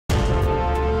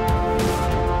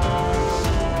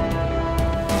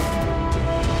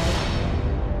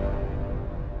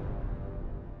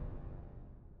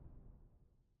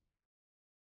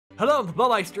Hello, I'm the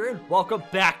Bowmeister, and welcome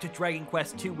back to Dragon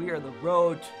Quest II. We are on the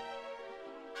road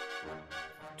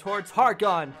towards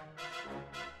Hargon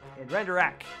and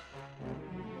Rendarak.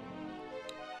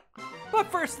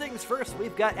 But first things first,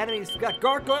 we've got enemies. We've got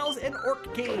gargoyles and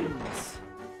orc kings.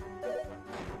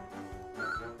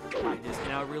 I just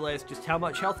now realized just how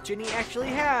much health Ginny actually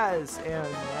has, and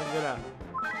I'm gonna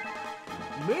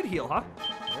mood heal, huh?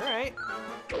 All right.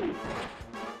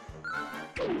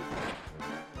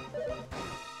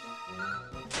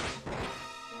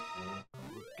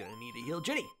 Gonna need to heal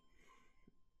Ginny.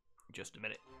 Just a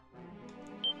minute.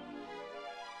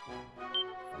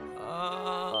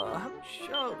 How much?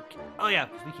 Oh yeah,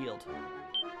 because we healed.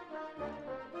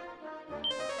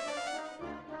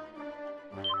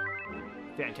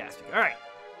 Fantastic. All right.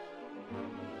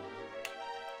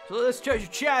 So this treasure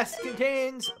chest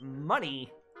contains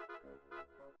money.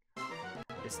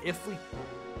 As if we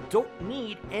don't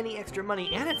need any extra money,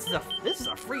 and this is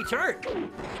a free turn.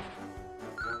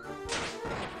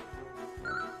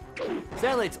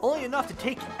 Sadly, it's only enough to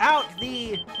take out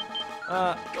the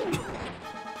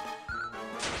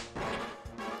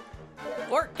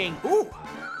Orc King. Ooh!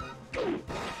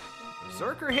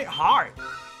 Berserker hit hard.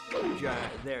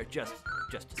 There, just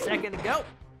a second ago.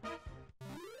 We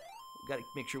gotta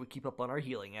make sure we keep up on our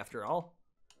healing after all.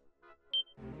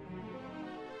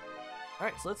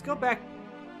 Alright, so let's go back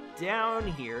down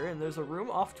here, and there's a room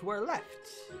off to our left.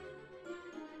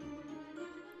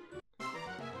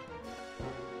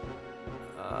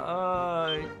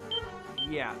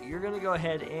 Yeah, you're gonna go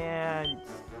ahead and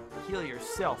heal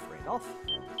yourself, Randolph.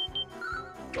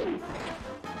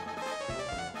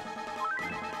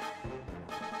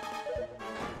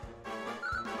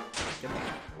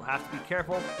 We'll have to be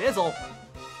careful. Fizzle!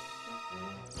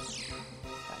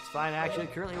 That's fine. Actually,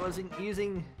 currently wasn't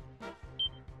using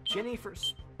Ginny for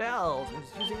spells. I was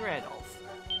using Randolph.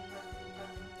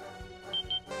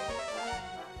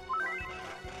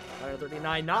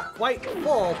 139, not quite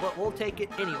full, but we'll take it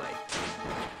anyway.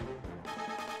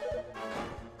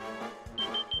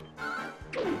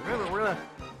 Remember,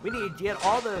 we need to get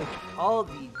all the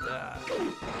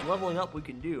leveling up we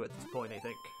can do at this point, I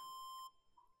think.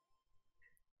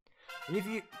 And if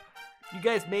you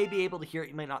guys may be able to hear it,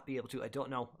 you might not be able to. I don't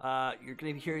know. You're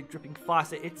gonna be hearing dripping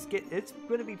faucet. It's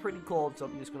gonna be pretty cold, so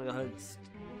I'm just gonna go ahead.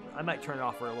 I might turn it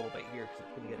off for a little bit here because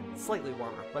it's gonna get slightly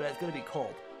warmer, but it's gonna be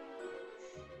cold.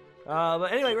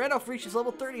 But anyway, Randolph reaches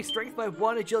level 30, strength by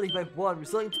 1, agility by 1,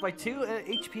 resilience by 2, and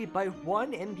HP by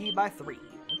 1, NP by 3.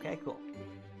 Okay, cool.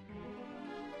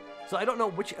 So I don't know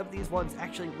which of these ones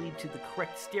actually lead to the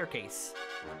correct staircase.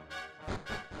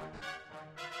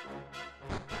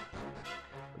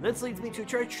 This leads me to a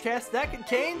treasure chest that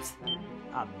contains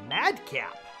a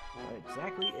madcap. What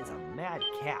exactly is a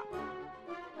madcap?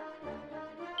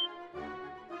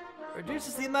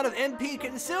 Reduces the amount of MP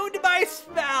consumed by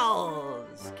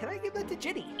spells. Can I give that to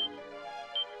Ginny?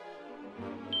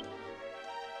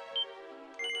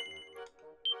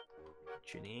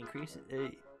 Ginny increases.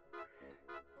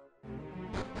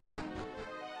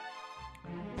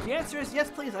 The answer is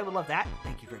yes, please. I would love that.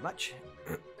 Thank you very much.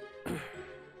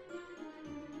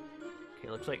 Okay,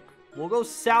 looks like we'll go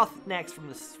south next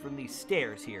from these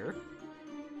stairs here.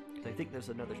 I think there's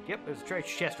another. Yep, there's a treasure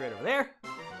chest right over there.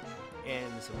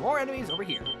 And some more enemies over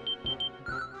here.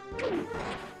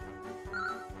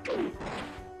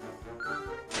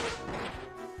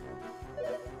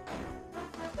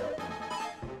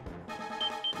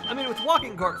 I mean, with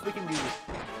Walking Corpse, we can do...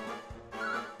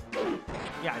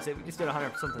 Yeah, I said we just did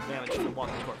 100 something damage to the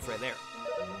Walking Corpse right there.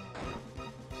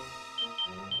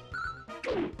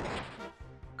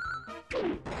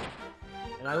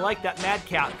 And I like that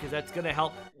madcap because that's going to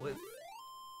help with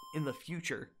in the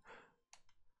future.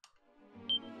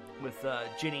 With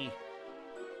Ginny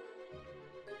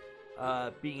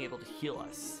being able to heal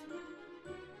us.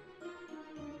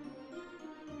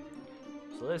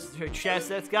 So this is her chest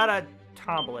that's got a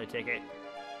tumble, I take it.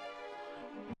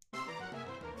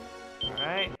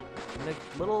 Alright.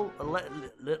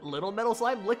 Little metal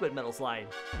slime, liquid metal slime.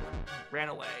 Ran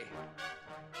away.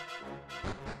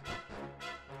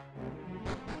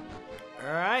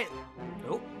 Alright.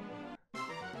 Nope.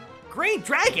 Green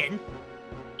dragon?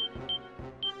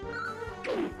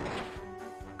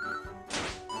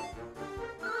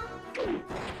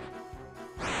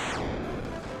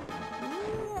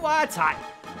 What's hot?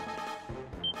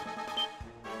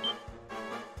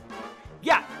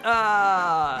 Yeah,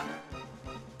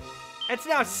 it's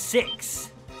now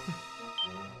 6.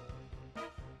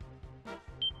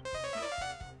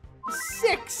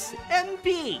 6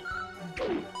 MP.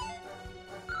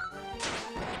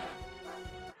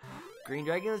 Green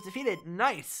Dragon is defeated.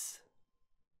 Nice.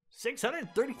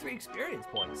 633 experience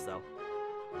points, though.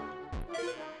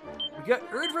 We got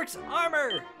Erdrick's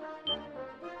armor!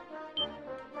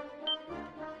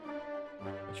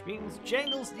 Which means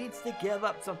Jangles needs to give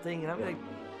up something, and I'm gonna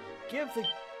give the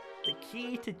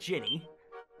key to Ginny.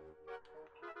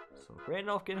 So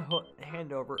Randolph can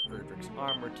hand over Erdrick's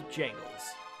armor to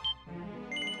Jangles.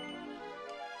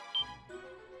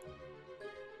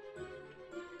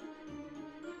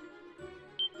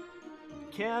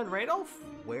 Can Randolph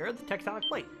wear the tectonic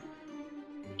plate?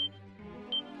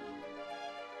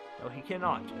 No, he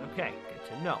cannot. Okay, good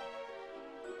to know.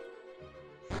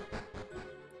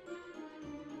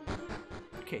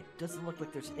 Okay, doesn't look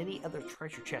like there's any other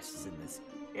treasure chests in this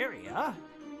area.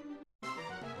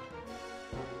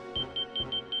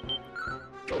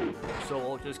 So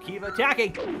we'll just keep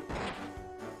attacking.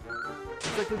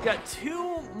 Looks like we've got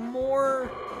 2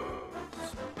 more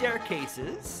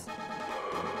staircases.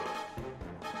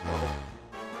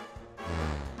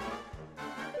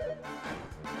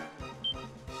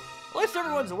 At least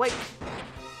everyone's awake.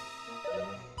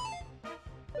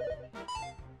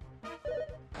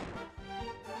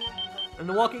 And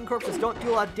the walking corpses don't do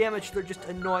a lot of damage, they're just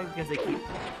annoying because they keep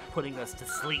putting us to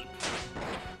sleep.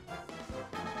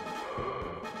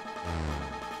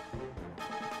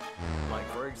 Like,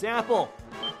 for example,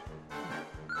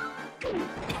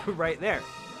 right there.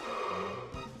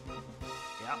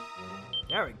 Yep.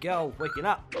 There we go, waking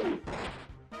up.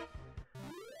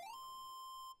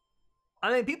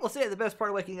 I mean, people say the best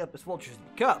part of waking up is Vultures in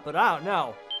the Cup, but I don't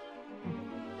know.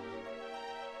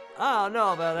 I don't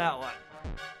know about that one.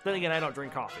 Then again, I don't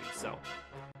drink coffee, so.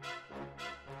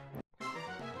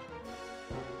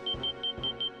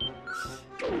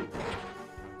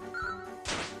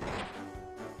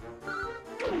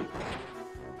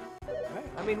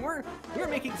 I mean, we're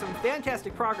making some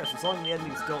fantastic progress as long as the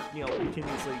enemies don't, you know,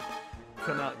 continuously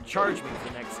come out and charge me for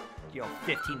the next, you know,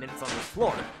 15 minutes on this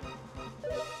floor.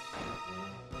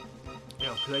 You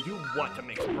know, because I do want to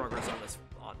make some progress on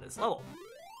this level.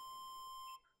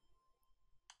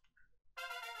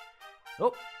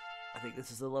 Oh, I think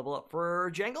this is a level up for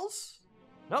Jangles.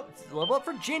 Nope, it's a level up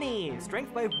for Ginny.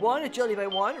 Strength by 1, agility by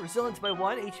 1, resilience by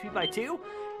 1, HP by 2,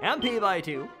 MP by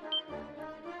 2.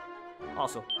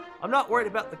 Also, I'm not worried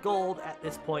about the gold at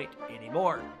this point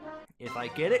anymore. If I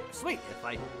get it, sweet. If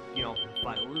I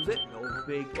lose it, no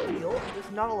big deal.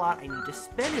 There's not a lot I need to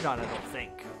spend it on, I don't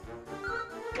think.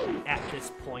 At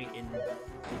this point in the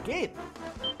game.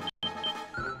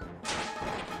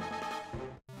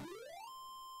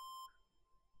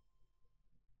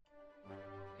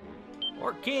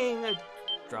 Or King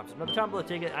drops another Tombola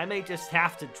ticket. I may just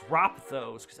have to drop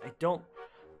those because I don't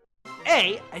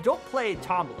play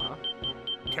Tombola.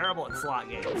 I'm terrible at slot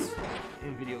games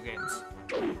in video games.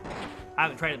 I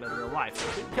haven't tried them in real life, so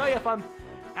I couldn't tell you if I'm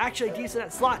actually decent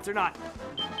at slots or not.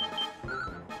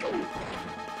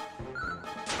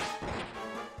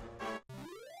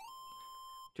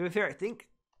 To be fair, I think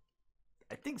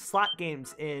slot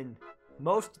games in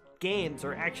most games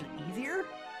are actually easier.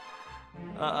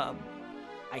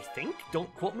 I think.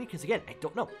 Don't quote me, because again, I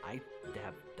don't know. I've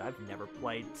never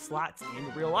played slots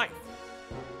in real life.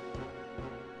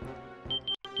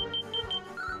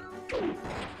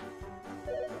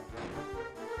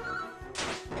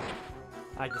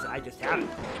 I just haven't.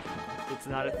 It's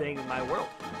not a thing in my world.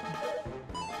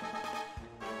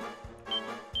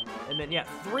 And then yeah,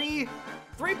 three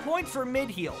points for mid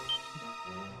heal.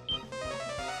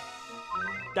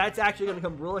 That's actually gonna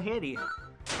come real handy,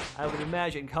 I would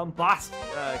imagine, come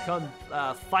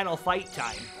final fight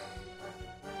time.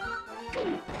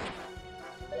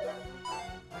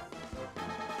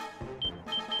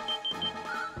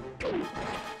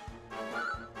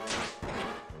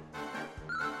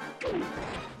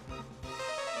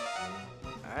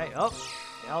 Alright, oh,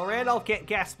 now Randolph can't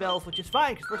cast spells, which is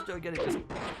fine, because we're still gonna just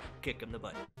kick him in the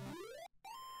butt.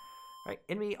 Alright,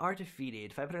 enemy are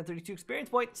defeated. 532 experience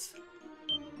points.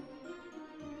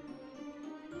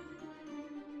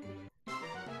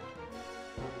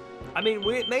 I mean,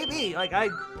 we may be, like, as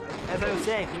I was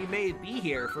saying, we may be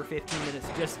here for 15 minutes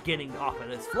just getting off of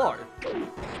this floor.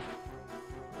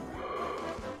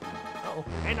 Uh-oh,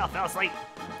 Randolph fell asleep.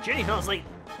 Ginny fell asleep.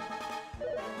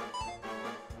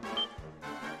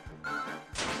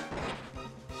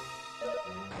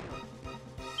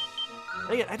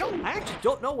 Again, I actually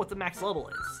don't know what the max level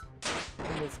is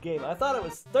in this game. I thought it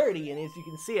was 30, and as you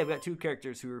can see, I've got 2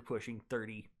 characters who are pushing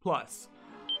 30 plus.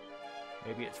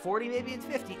 Maybe it's 40, maybe it's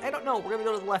 50. I don't know. We're gonna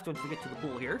go to the left once we get to the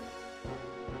pool here.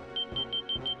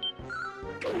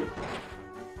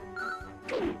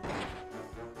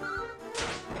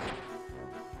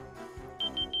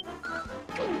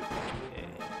 And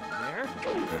there.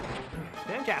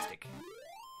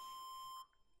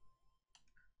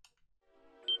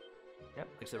 Yep,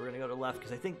 like I said, we're gonna go to the left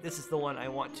because I think this is the one I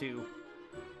want to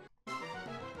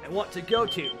go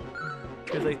to.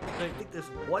 Because I think there's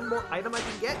one more item I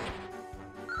can get.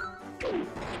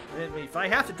 And if I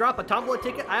have to drop a tombola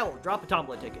ticket, I will drop a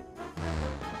tombola ticket.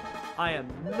 I am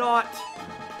not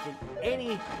in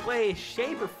any way,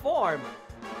 shape, or form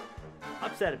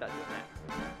upset about doing that.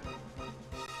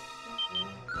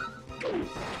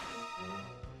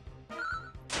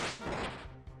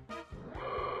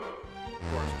 Of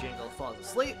course, Jingle falls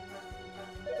asleep.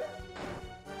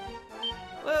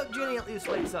 Well, Ginny at least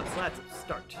wakes up, so that's a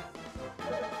start.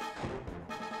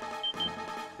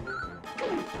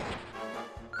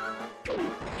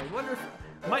 I wonder if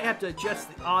I might have to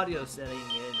adjust the audio setting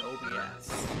in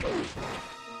OBS.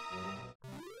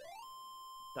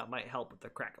 That might help with the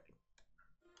crackling.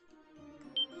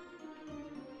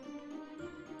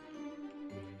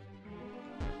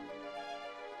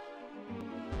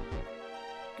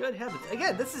 Good heavens.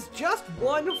 Again, this is just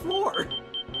one floor.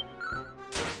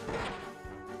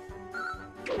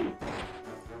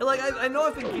 Like, I know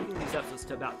I've been keeping these episodes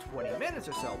to about 20 minutes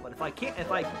or so, but if I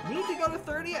need to go to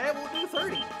 30, I will do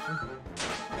 30.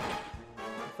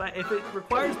 If it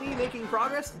requires me making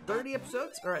progress to 30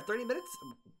 episodes, or at 30 minutes,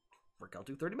 I'll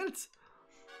do 30 minutes.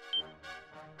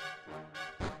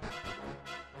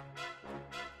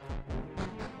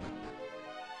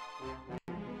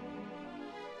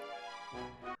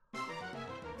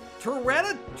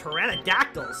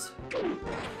 Pterodactyls.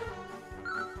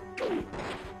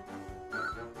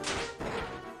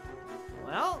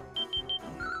 Well,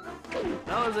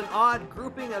 that was an odd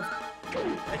grouping of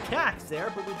attacks there,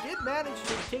 but we did manage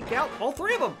to take out all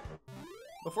three of them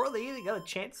before they even got a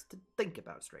chance to think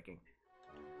about striking.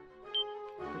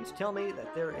 Please tell me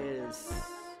that there is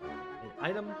an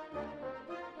item.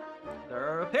 There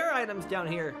are repair items down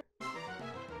here.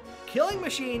 Killing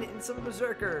machine and some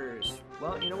berserkers.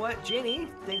 Well, you know what, Ginny,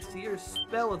 thanks to your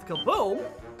spell with Kaboom,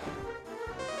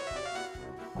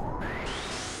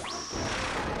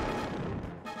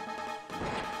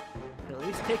 at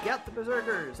least take out the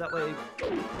berserkers. That way,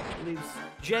 it leaves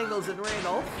Jangles and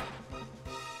Randolph.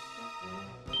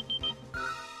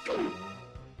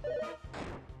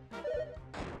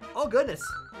 Oh goodness!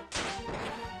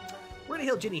 We're gonna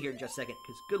heal Ginny here in just a second,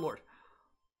 because good lord.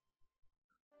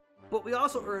 But we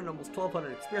also earned almost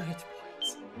 1,200 experience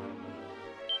points.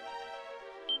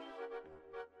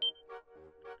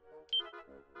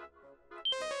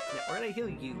 Yeah, we're gonna heal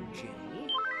you,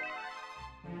 Ginny.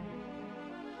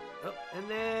 Oh, and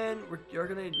then you're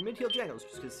gonna mid-heal Jangles,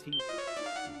 just because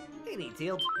he needs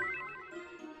healed.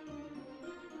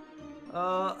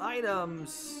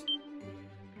 Items.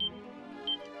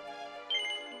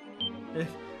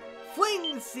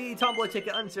 Flings the tombola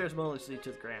ticket unceremoniously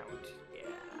to the ground. Yeah.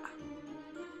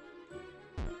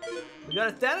 We got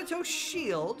a Thanatos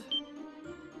shield.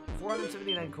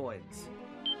 479 coins.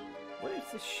 What is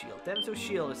this shield? Thanatos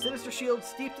shield. A sinister shield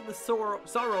steeped in the sorrow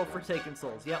of forsaken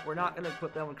souls. Yeah, we're not going to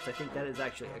equip that one because I think that is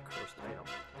actually a cursed item.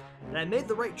 And I made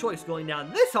the right choice going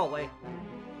down this hallway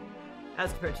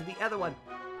as compared to the other one.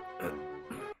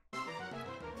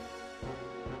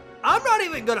 I'm not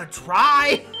even going to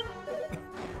try!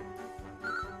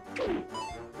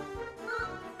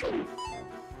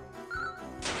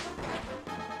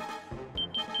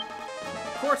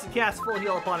 Of course it casts full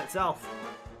heal upon itself.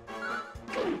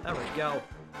 There we go.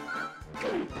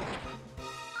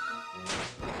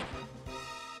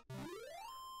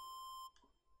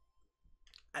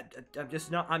 I'm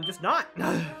just not.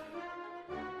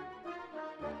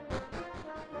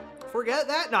 Forget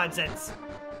that nonsense.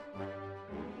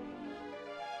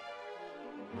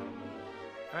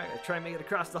 Alright, let's try and make it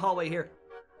across the hallway here.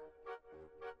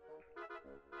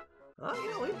 Oh, you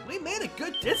know, we made a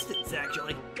good distance,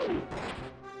 actually.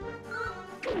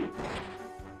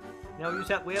 Now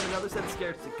we have another set of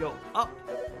stairs to go up.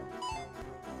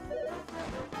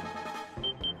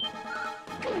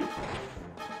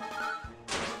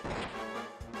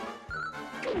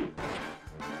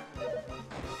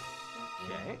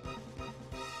 Okay.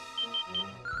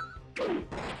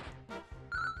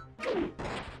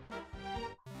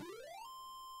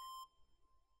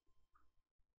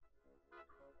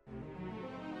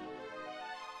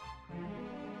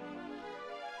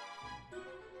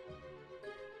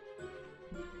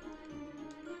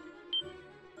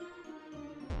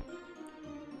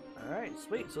 Alright,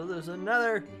 sweet. So there's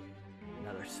another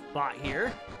spot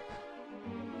here.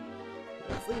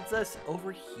 This leads us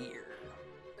over here.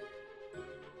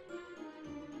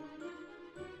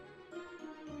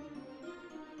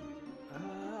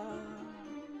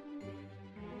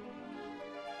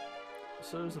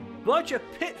 So there's a bunch of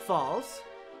pitfalls.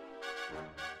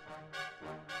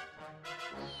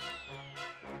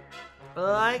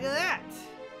 Like that.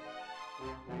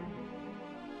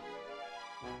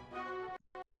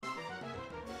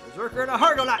 Berserker and a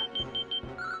hard nut.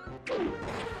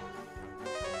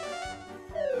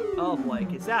 Oh boy,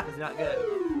 his zap is not good.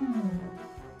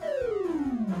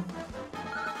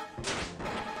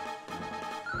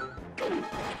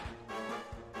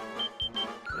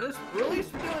 This release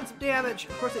for doing some damage.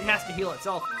 Of course, it has to heal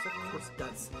itself. So of course, it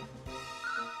does.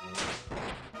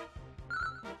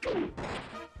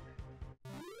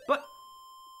 But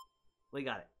we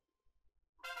got it.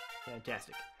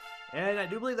 Fantastic. And I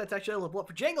do believe that's actually a level up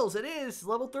for Jangles. It is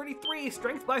level 33,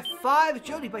 strength by 5,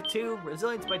 agility by 2,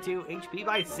 resilience by 2, HP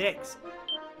by 6.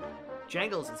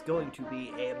 Jangles is going to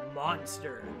be a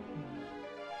monster.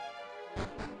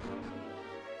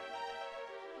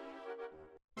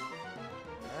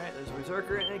 Alright, there's a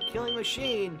Berserker and a Killing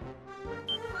Machine.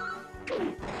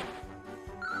 Alright,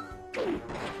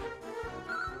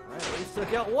 at least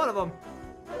took out one of them.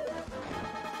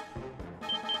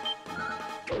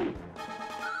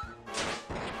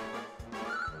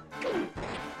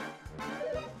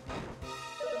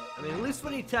 I mean, at least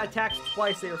when he attacks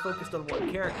twice, they were focused on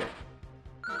one character.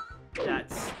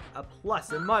 That's a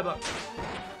plus in my book.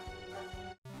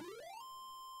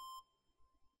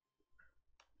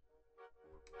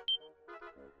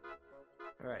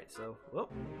 Alright, so,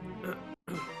 whoop.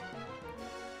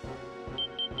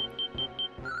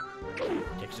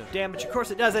 Takes no damage, of course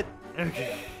it doesn't.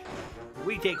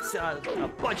 We take a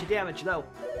bunch of damage, though.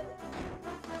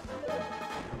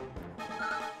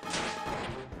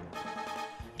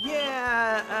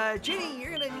 Yeah, Ginny,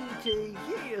 you're gonna need to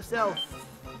heal yourself.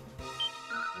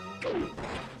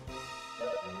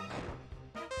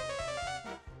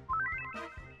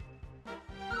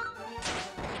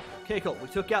 Okay, cool. We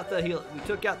took out the heal. We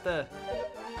took out the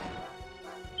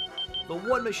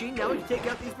one machine. Now we can take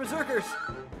out these berserkers.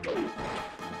 There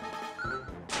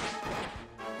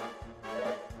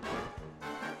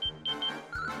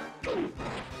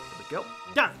we go.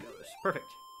 Down it goes. Perfect.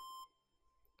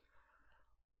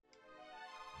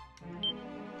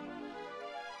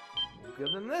 We'll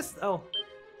give them this. Oh.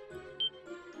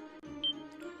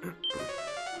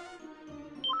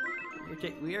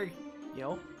 Okay, we are, you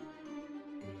know.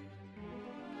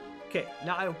 Okay,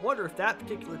 now I wonder if that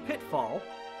particular pitfall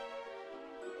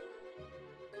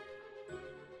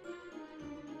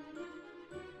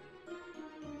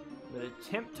I'm going to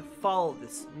attempt to follow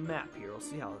this map here. We'll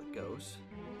see how it goes.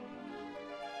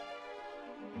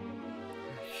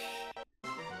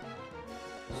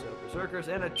 So, berserkers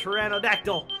and a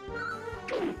pteranodactyl.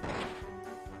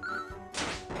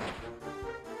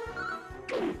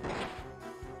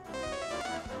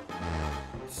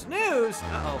 Snooze!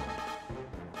 Uh-oh.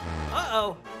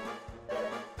 Uh-oh.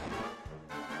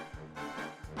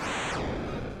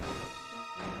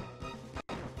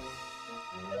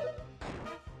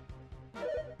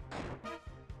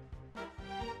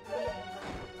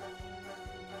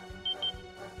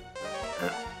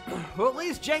 Well, at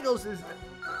least Jangles is...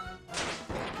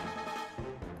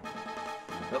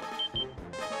 Oh.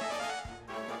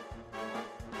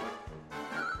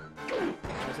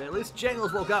 I say, at least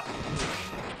Jangles woke up.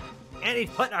 And he's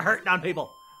putting a hurting on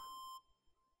people.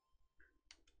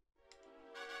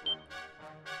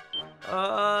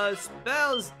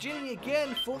 Spells, Ginny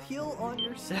again, full heal on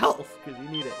yourself, because you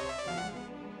need it.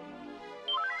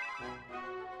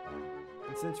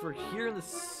 And since we're here in the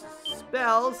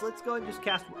spells, let's go and just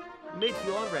cast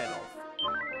mid-heal on Randolph.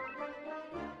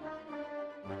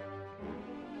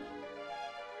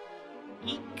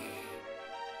 Eek.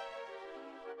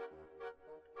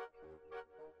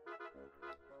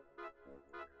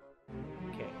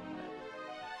 Okay.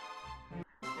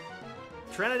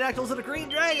 Pteranodactyls and a green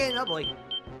dragon! Oh boy.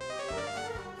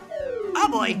 Oh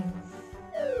boy!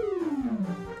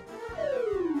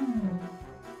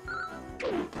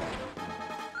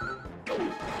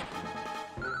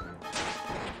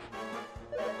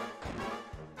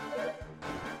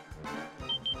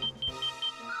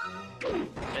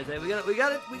 I say we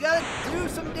gotta do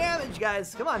some damage,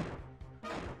 guys. Come on.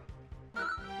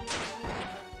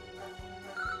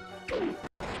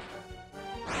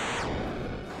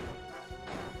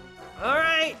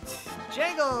 Alright,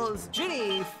 Jangles,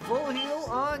 Ginny, full heal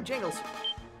on Jangles.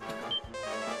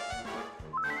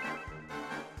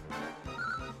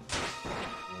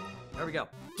 There we go.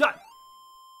 Done!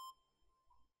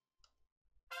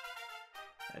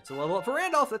 That's a level up for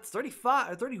Randolph. That's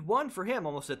 35, or 31 for him.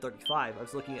 Almost said 35. I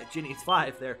was looking at Ginny's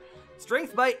 5 there.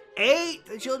 Strength by 8,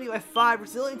 agility by 5,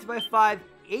 resilience by 5,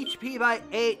 HP by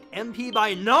 8, MP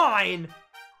by 9.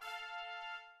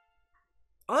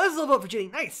 Oh, that's a level up for Ginny.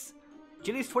 Nice.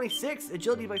 Ginny's 26,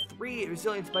 agility by 3,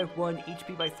 resilience by 1,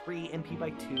 HP by 3, MP by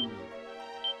 2.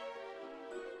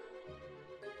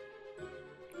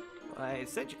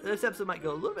 This episode might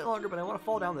go a little bit longer, but I want to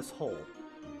fall down this hole.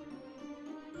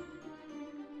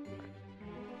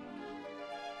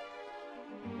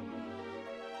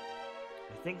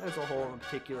 I think there's a hole in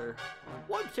particular,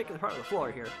 one particular part of the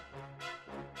floor here.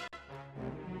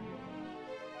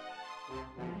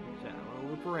 So I'm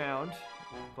gonna loop around,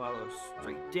 follow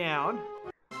straight down.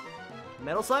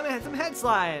 Metal slime and some head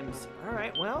slimes. All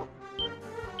right, well.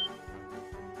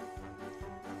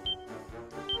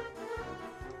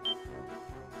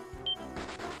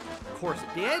 Of course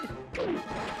it did.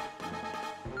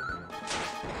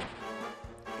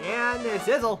 And a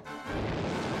sizzle.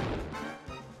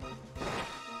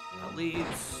 That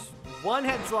leaves one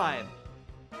head slime.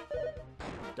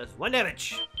 Does 1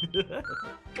 damage.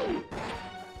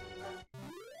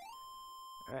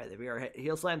 Alright, there we are.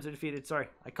 Heel slimes are defeated. Sorry,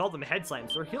 I called them head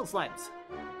slimes. They're heel slimes.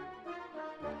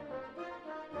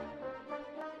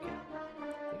 Okay.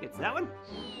 I think it's that one.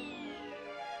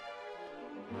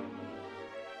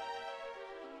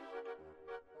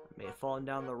 May have fallen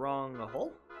down the wrong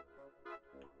hole.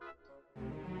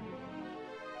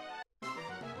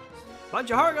 Bunch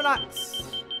of Argonauts!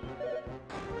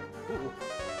 Ooh.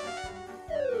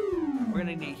 We're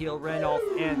gonna need to heal Randolph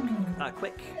and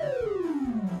quick.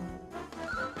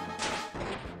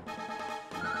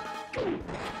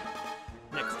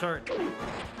 Next turn. Of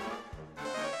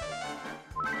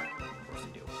course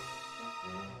they do.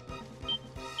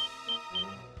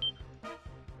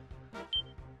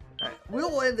 Alright,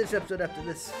 we'll end this episode after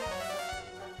this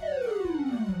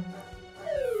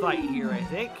fight here, I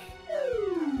think.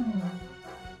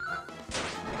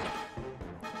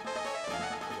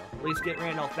 At least get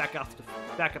Randolph back up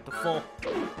to full.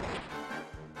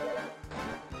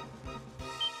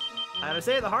 I gotta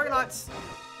say, the Argonauts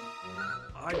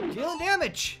are dealing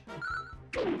damage.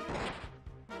 Ginny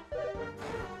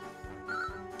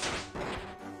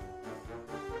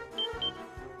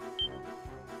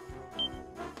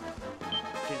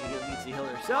needs to heal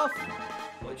herself,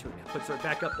 which puts her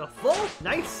back up to full.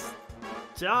 Nice.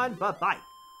 Done. Bye-bye.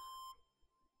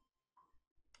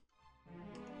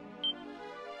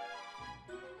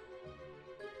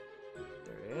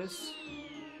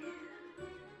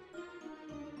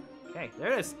 Okay,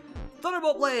 there it is.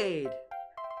 Thunderbolt Blade!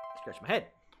 Scratch my head.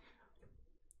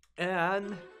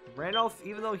 And Randolph,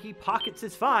 even though he pockets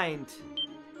his find.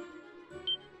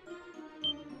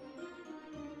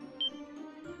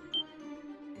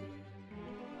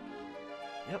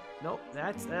 Yep, nope,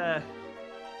 that's a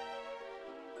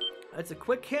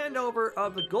quick handover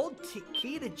of the gold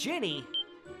key to Ginny.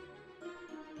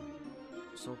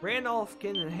 So Randolph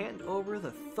can hand over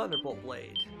the Thunderbolt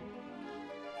Blade.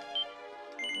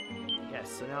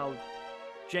 Yes, so now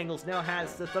Jangles now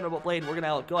has the Thunderbolt Blade. We're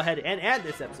going to go ahead and end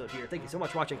this episode here. Thank you so much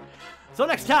for watching. So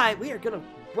next time, we are going to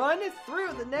run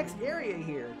through the next area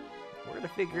here. We're going to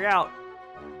figure out.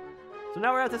 So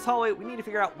now we're at this hallway. We need to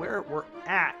figure out where we're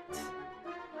at.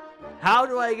 How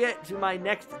do I get to my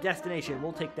next destination?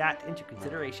 We'll take that into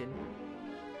consideration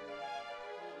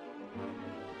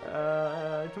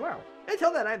tomorrow.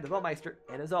 Until then, I'm the Bellmeister,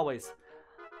 and as always,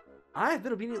 I've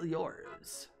been obediently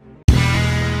yours.